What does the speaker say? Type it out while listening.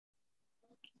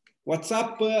What's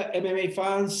up, MMA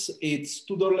fans? It's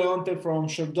Tudor Leonte from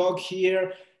Sherdog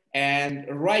here, and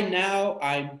right now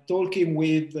I'm talking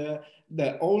with the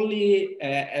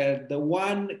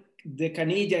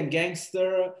Canadian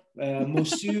gangster,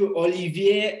 Monsieur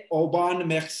Olivier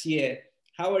Aubin-Mercier.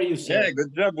 How are you, Yeah, sir?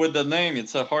 good job with the name.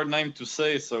 It's a hard name to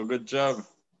say, so good job.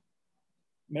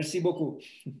 Merci beaucoup.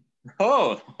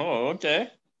 Okay.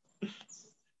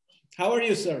 How are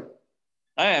you, sir?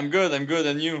 Hi, I'm good.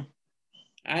 And you?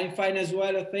 I'm fine as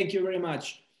well. Thank you very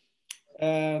much.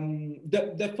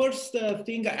 The first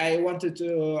thing I want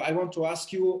to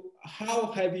ask you,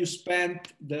 how have you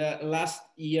spent the last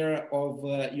year of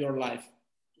your life?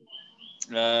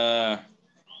 Uh,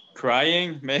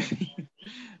 Crying, maybe.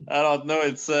 I don't know.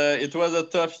 It was a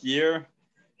tough year.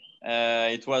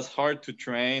 It was hard to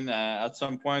train. At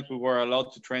some point, we were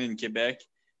allowed to train in Quebec.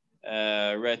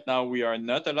 Right now, we are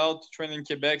not allowed to train in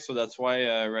Quebec, so that's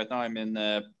why right now I'm in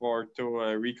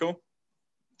Puerto Rico.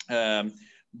 Um,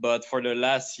 but for the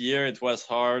last year, it was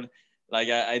hard. Like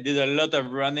I did a lot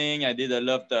of running, I did a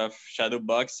lot of shadow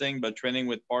boxing, but training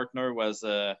with partner was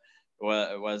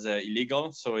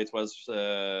illegal. So it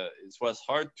was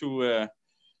hard to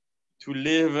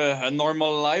live a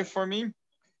normal life for me.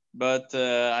 But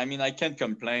I mean, I can't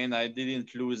complain. I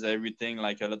didn't lose everything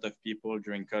like a lot of people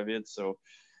during COVID. So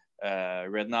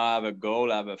right now, I have a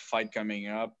goal. I have a fight coming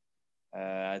up.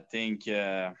 I think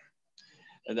that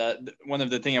one of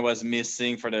the things I was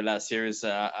missing for the last year is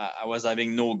I was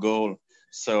having no goal.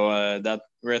 So that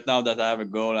right now that I have a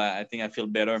goal, I think I feel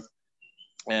better.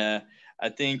 Uh, I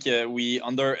think we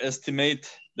underestimate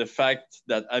the fact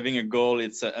that having a goal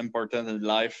it's important in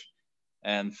life.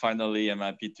 And finally, I'm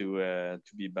happy to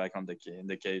be back on in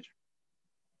the cage.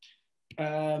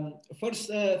 First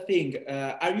thing,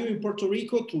 are you in Puerto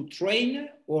Rico to train,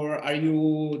 or are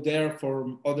you there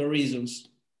for other reasons?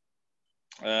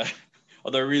 Uh,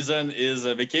 Other reason is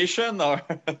a vacation or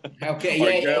Okay, or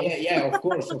yeah, yeah, girl. yeah, yeah. Of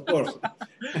course, of course.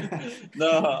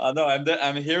 No,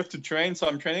 I'm here to train. So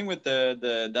I'm training with the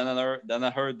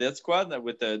Danaher Death Squad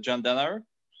with John Danaher.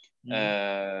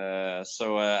 Mhm.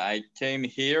 So I came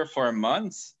here for a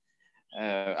month.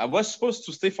 I was supposed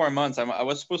to stay for a month. I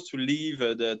was supposed to leave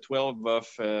the 12th of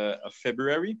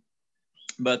February,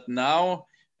 but now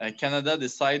Canada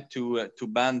decided to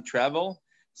ban travel.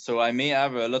 So I may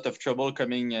have a lot of trouble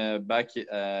coming back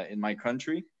in my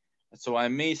country. So I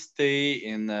may stay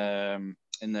in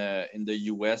the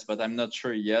US, but I'm not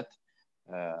sure yet.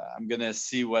 I'm gonna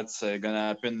see what's gonna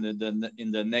happen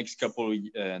in the next couple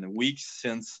weeks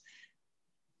since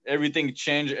everything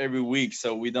change every week,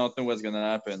 so we don't know what's gonna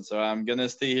happen. So I'm gonna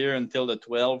stay here until the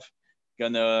 12th.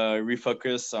 Gonna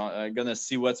refocus on. Gonna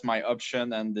see what's my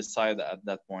option and decide at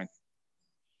that point.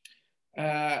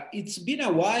 It's been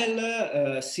a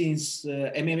while since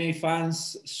MMA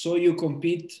fans saw you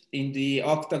compete in the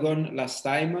octagon last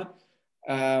time.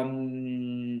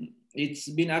 It's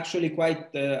been actually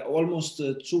quite almost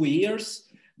 2 years,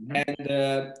 Mhm.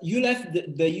 and you left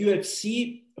the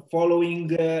UFC following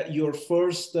your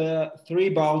first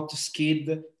three-bout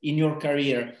skid in your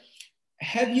career.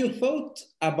 Have you thought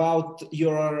about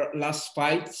your last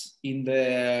fights in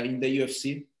the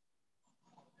UFC?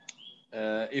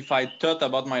 If I thought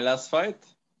about my last fight,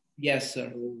 Yes,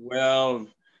 sir. well,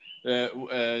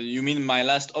 you mean my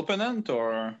last opponent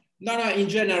or? No, no, in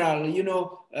general,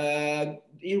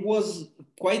 it was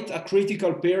quite a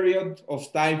critical period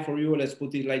of time for you, let's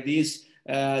put it like this.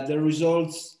 The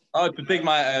results, Oh, to take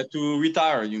my to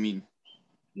retire, you mean?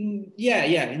 yeah,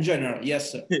 yeah, in general,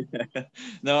 yes, sir.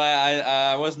 No,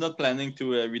 I was not planning to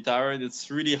retire. It's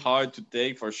really hard to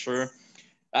take for sure.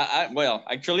 Well,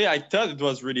 actually, I thought it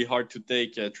was really hard to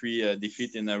take three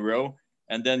defeat in a row,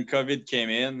 and then COVID came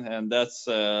in, and that's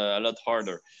a lot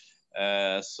harder.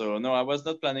 So no, I was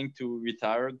not planning to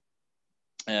retire,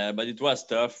 but it was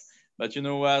tough. But you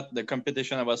know what? The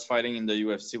competition I was fighting in the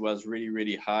UFC was really,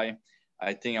 really high.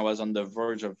 I think I was on the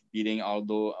verge of beating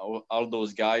all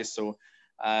those guys. So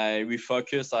I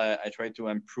refocused. I tried to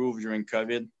improve during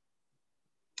COVID,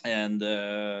 and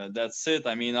that's it.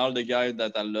 I mean, all the guys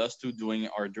that I lost to doing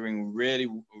are doing really,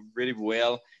 really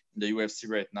well in the UFC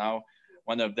right now.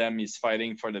 One of them is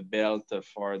fighting for the belt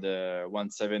for the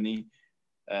 170.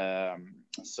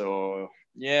 So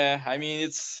yeah, I mean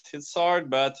it's hard,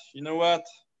 but you know what?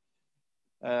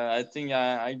 I think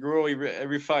I grow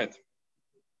every fight.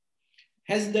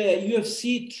 Has the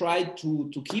UFC tried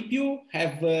to keep you?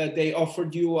 Have they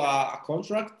offered you a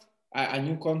contract, a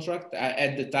new contract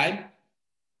at the time?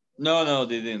 No,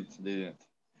 they didn't. They didn't.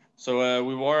 So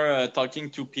we were talking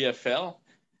to PFL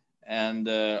and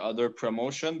other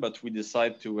promotion, but we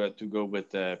decided to go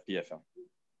with PFL.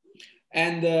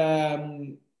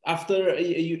 And after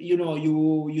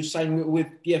you signed with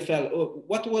PFL,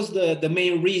 what was the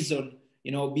main reason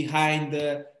behind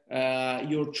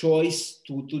your choice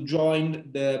to join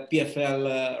the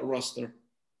PFL roster?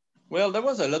 Well, there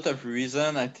was a lot of reason.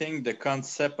 I think the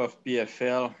concept of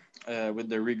PFL with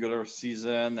the regular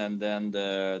season and then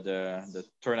the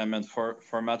tournament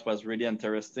format was really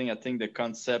interesting. I think the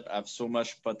concept have so much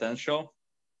potential.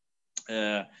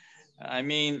 I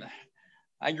mean,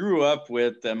 I grew up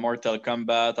with Mortal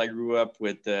Kombat. I grew up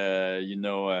with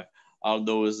all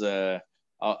those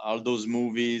all those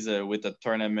movies with a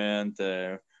tournament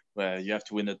where you have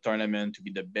to win a tournament to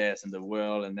be the best in the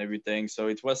world and everything. So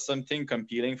it was something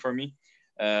competing for me.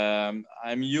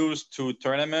 I'm used to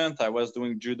tournament. I was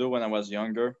doing judo when I was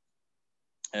younger,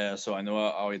 so I know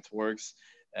how it works,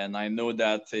 and I know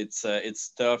that it's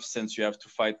tough since you have to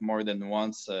fight more than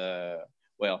once.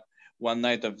 Well, one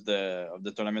night of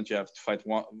the tournament you have to fight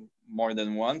more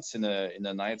than once in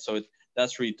a night, so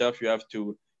that's really tough. You have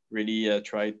to really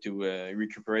try to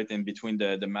recuperate in between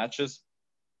the matches.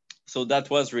 So that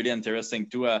was really interesting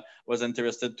too. I was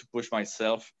interested to push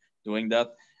myself doing that,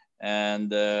 and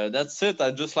that's it.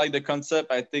 I just like the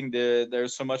concept. I think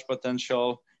there's so much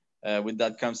potential with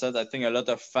that concept. I think a lot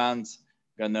of fans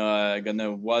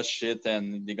gonna watch it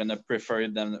and they're gonna prefer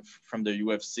it than from the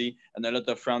UFC, and a lot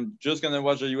of fans just gonna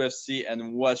watch the UFC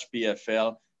and watch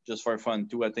PFL just for fun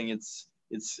too. I think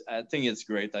it's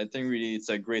great. I think really it's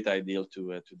a great idea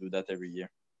to do that every year.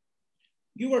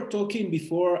 You were talking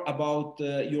before about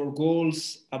your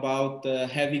goals, about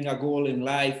having a goal in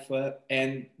life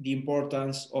and the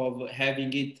importance of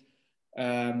having it.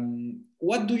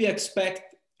 What do you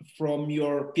expect from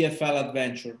your PFL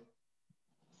adventure?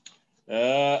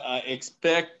 I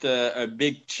expect a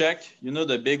big check,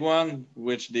 the big one,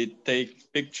 which they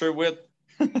take picture with,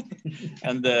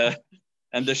 and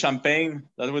the champagne.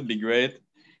 That would be great.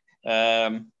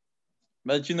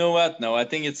 But you know what? No, I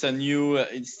think it's a new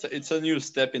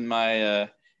step in my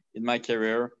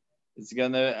career. It's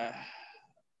gonna,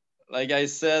 like I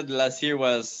said, last year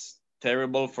was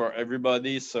terrible for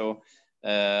everybody. So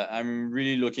I'm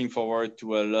really looking forward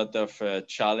to a lot of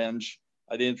challenge.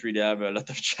 I didn't really have a lot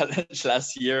of challenge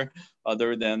last year,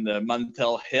 other than the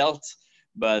mental health.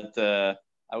 But I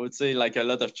would say like a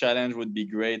lot of challenge would be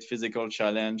great, physical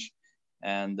challenge,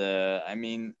 and I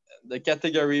mean the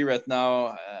category right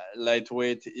now,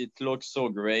 lightweight, it looks so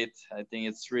great. I think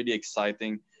it's really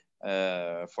exciting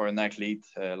for an athlete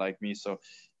like me. So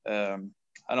I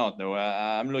don't know.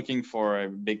 I'm looking for a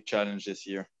big challenge this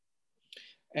year.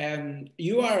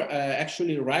 You are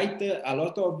actually right. A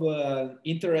lot of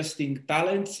interesting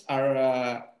talents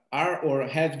are or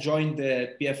have joined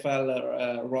the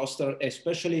PFL roster,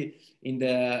 especially in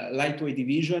the lightweight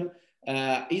division.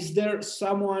 Is there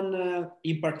someone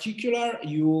in particular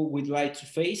you would like to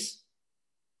face?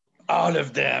 All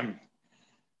of them.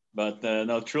 But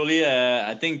no, truly,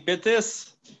 I think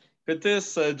Pittis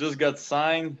just got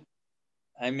signed.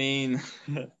 I mean,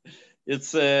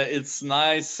 it's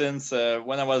nice since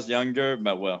when I was younger,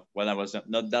 but well, when I was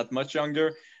not that much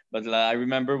younger. But I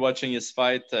remember watching his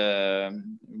fight,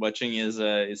 watching his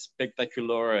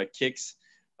spectacular kicks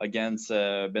against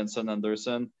Benson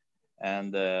Anderson,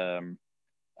 and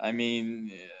I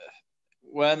mean,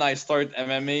 when I started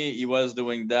MMA, he was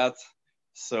doing that,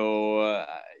 so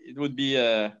it would be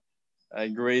a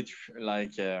great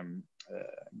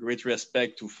great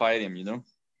respect to fight him.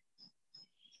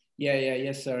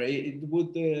 Yes, sir. It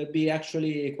would be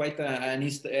actually quite an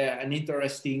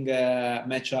interesting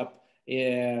matchup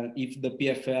if the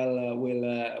PFL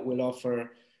will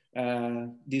offer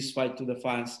this fight to the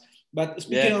fans. But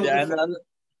speaking of yeah, and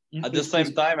at the please, same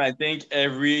please. time, I think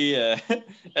every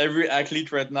every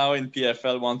athlete right now in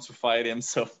PFL wants to fight him.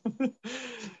 So we're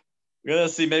gonna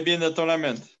see. Maybe in the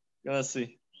tournament, gonna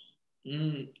see.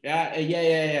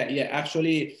 Yeah.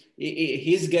 Actually,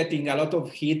 he's getting a lot of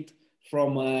hit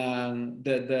from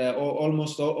the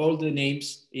almost all the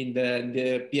names in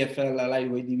the PFL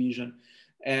lightweight division.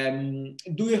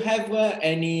 Do you have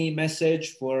any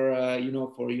message for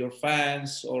for your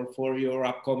fans or for your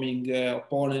upcoming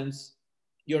opponents?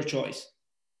 Your choice.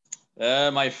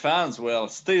 My fans, well,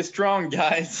 stay strong,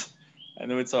 guys. I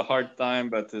know it's a hard time,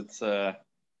 but it's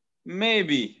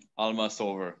maybe almost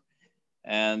over.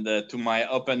 And to my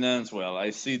opponents, well,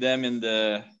 I see them in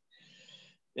the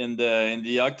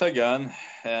octagon,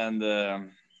 and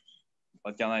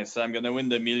what can I say? I'm gonna win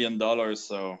the $1 million,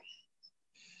 so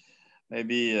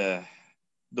maybe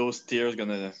those tears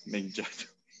gonna make Jack.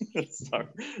 Sorry.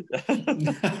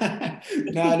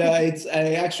 No. It's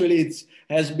actually it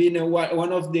has been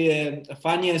one of the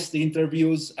funniest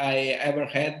interviews I ever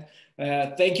had.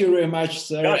 Thank you very much,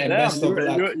 sir, God and damn, best of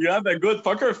luck. you have a good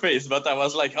poker face, but I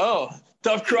was like, oh,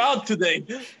 tough crowd today.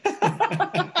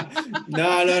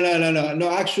 No.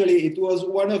 Actually, it was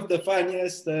one of the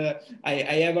funniest I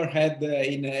ever had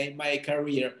in my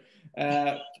career.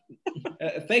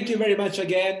 Thank you very much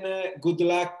again. Good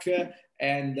luck.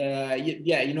 And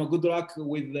yeah, good luck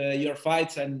with your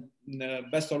fights, and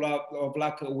best of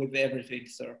luck with everything,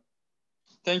 sir.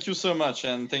 Thank you so much,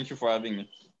 and thank you for having me.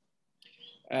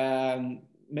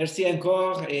 Merci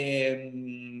encore et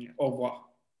au revoir.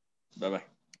 Bye bye.